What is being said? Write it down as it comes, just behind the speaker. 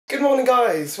Good morning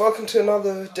guys, welcome to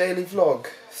another daily vlog.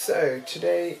 So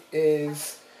today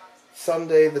is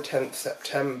Sunday the 10th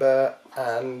September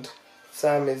and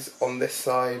Sam is on this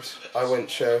side. I won't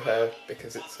show her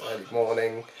because it's early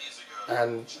morning,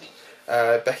 and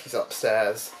Becky's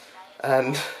upstairs,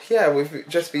 and yeah, we've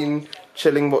just been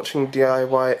chilling watching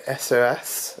DIY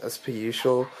SOS as per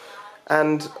usual,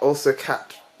 and also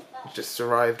Cat just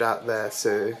arrived out there,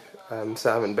 so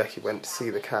Sam and Becky went to see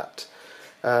the cat.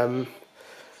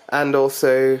 And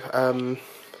also,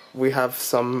 we have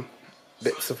some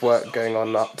bits of work going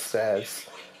on upstairs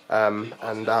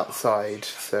and outside,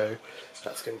 so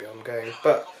that's going to be ongoing.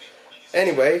 But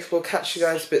anyway, we'll catch you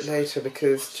guys a bit later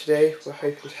because today we're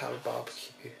hoping to have a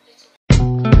barbecue.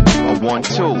 1,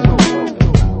 2.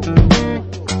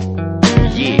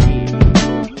 Yeah.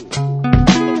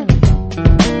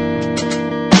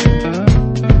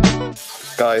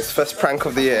 Guys, first prank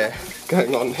of the year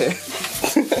going on here.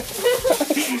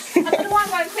 I don't know why I'm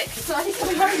going quick, so I need to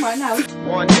be home right now.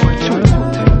 1,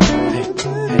 2.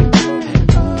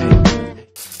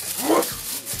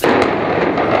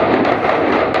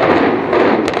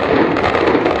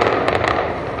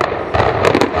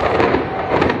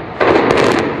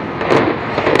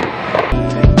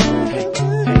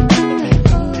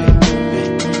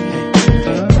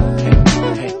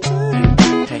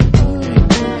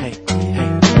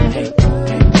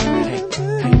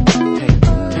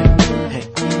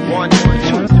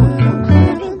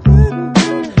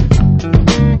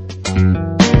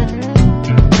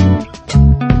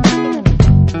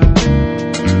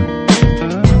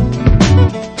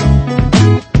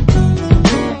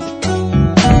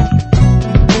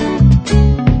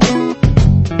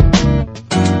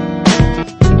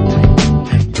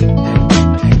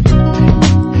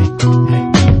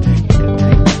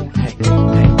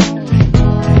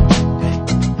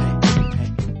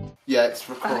 Yeah, it's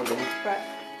recording. Right.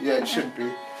 Yeah, it should be.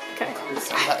 Okay. Let's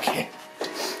come back here.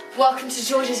 Welcome to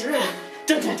George's room.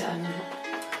 Dun dun dun.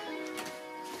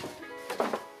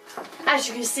 As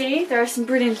you can see, there are some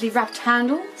brilliantly wrapped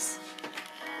handles.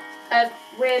 A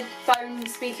weird phone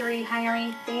speakery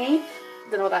hangery thingy.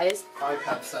 Don't know what that is.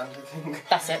 iPad sound, I think.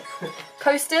 That's it.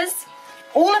 Coasters.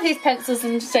 All of these pencils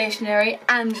and stationery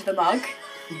and the mug.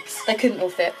 They couldn't all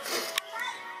fit.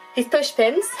 These push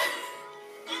pins.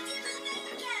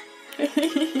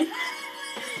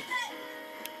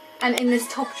 And in this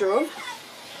top drawer,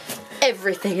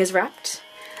 everything is wrapped.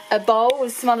 A bowl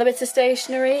with some other bits of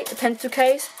stationery, a pencil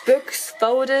case, books,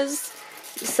 folders,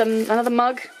 another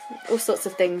mug, all sorts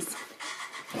of things.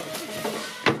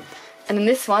 And in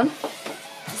this one,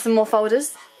 some more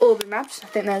folders, all been wrapped. I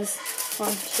think there's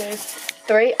 1, 2,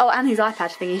 3. Oh, and his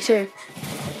iPad thingy too.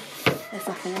 There's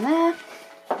nothing in there.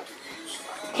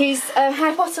 His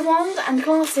Harry Potter wand and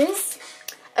glasses.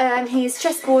 His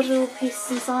chessboard little piece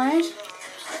inside.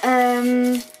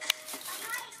 I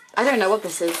don't know what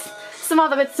this is. Some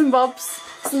other bits and bobs,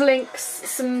 some links,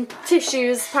 some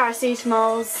tissues,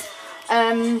 paracetamols,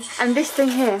 and this thing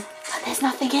here. But there's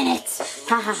nothing in it.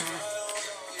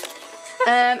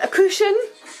 A cushion.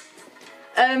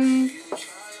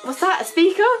 What's that? A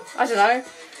speaker? I don't know.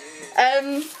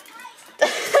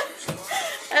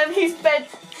 His bed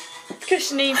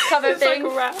cushiony cover thing.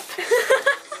 Like a wrap.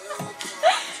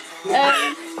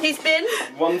 His bin.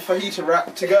 One for he to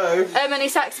wrap to go. And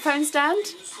his saxophone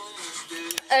stand.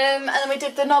 And then we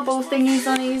did the knobble thingies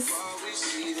on his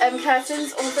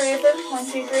curtains, all 3 of them. 1,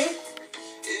 2,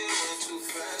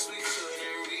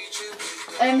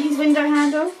 3. His window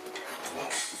handle.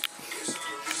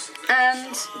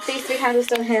 And these 3 handles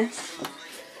down here.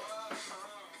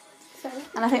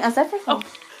 And I think that's everything.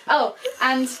 Oh,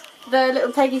 and the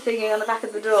little peggy thingy on the back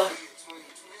of the door.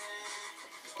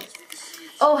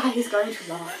 Oh, he's going to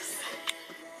laugh.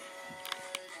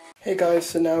 Hey guys,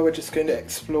 so now we're just going to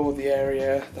explore the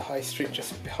area, the high street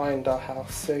just behind our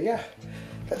house. So yeah,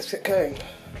 let's get going.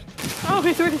 Oh,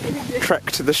 it's already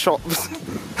Trek to the shops.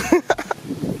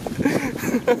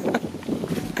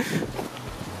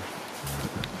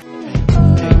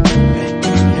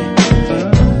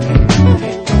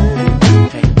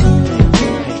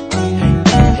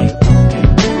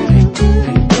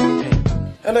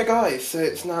 Hello guys, so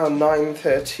it's now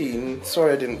 9:13.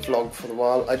 Sorry I didn't vlog for a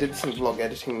while. I did some vlog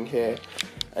editing here,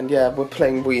 and yeah, we're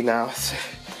playing Wii now. So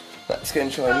let's go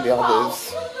and join the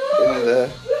others in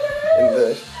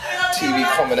the TV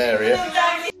common area.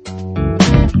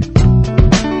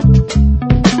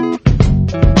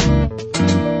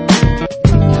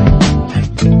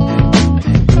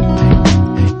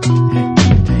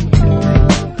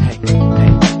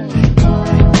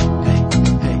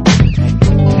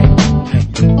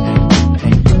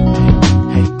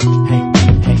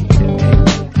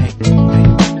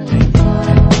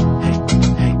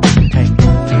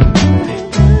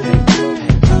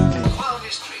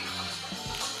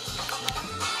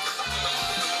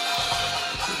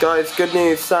 Guys, good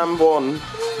news, Sam won.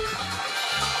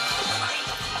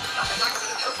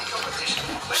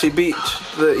 She beat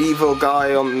the evil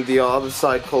guy on the other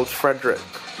side called Frederick.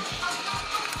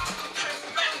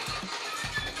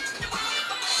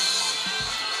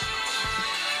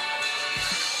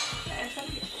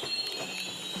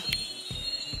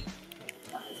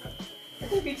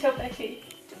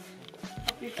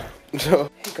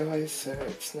 Hey guys, so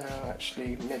it's now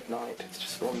actually midnight, it's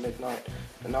just gone midnight,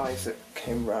 and Isaac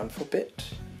came round for a bit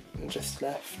and just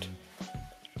left,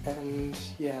 and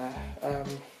yeah,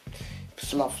 it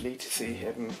was lovely to see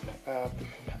him,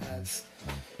 as,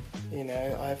 you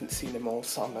know, I haven't seen him all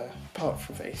summer, apart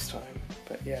from FaceTime,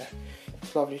 but yeah,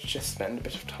 it's lovely to just spend a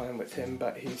bit of time with him,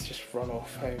 but he's just run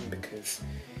off home because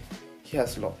he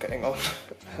has a lot going on,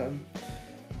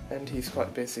 and he's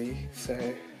quite busy,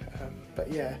 so,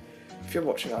 but yeah. If you're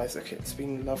watching Isaac, it's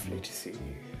been lovely to see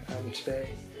you today,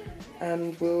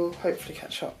 and we'll hopefully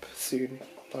catch up soon.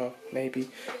 Well, maybe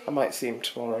I might see him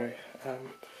tomorrow,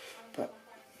 but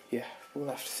yeah, we'll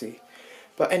have to see.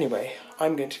 But anyway,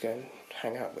 I'm going to go and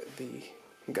hang out with the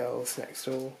girls next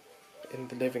door in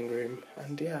the living room,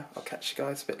 and yeah, I'll catch you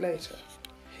guys a bit later.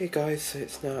 Hey guys, so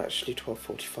it's now actually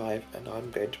 12:45, and I'm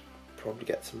going to probably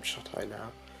get some shut-eye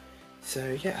now.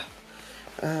 So yeah,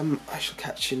 I shall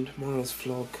catch you in tomorrow's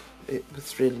vlog. It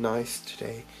was really nice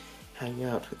today, hanging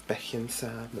out with Becky and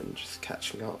Sam and just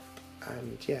catching up,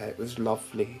 and yeah, it was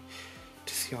lovely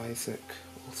to see Isaac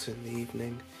also in the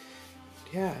evening.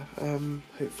 Yeah,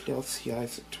 hopefully I'll see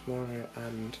Isaac tomorrow,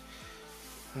 and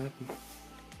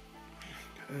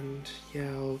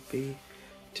yeah, I'll be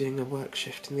doing a work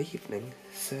shift in the evening,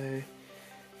 so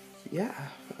yeah,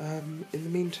 in the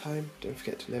meantime, don't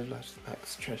forget to live life to the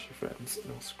max, treasure your friends,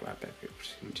 and also grab every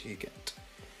opportunity you get.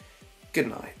 Good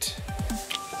night.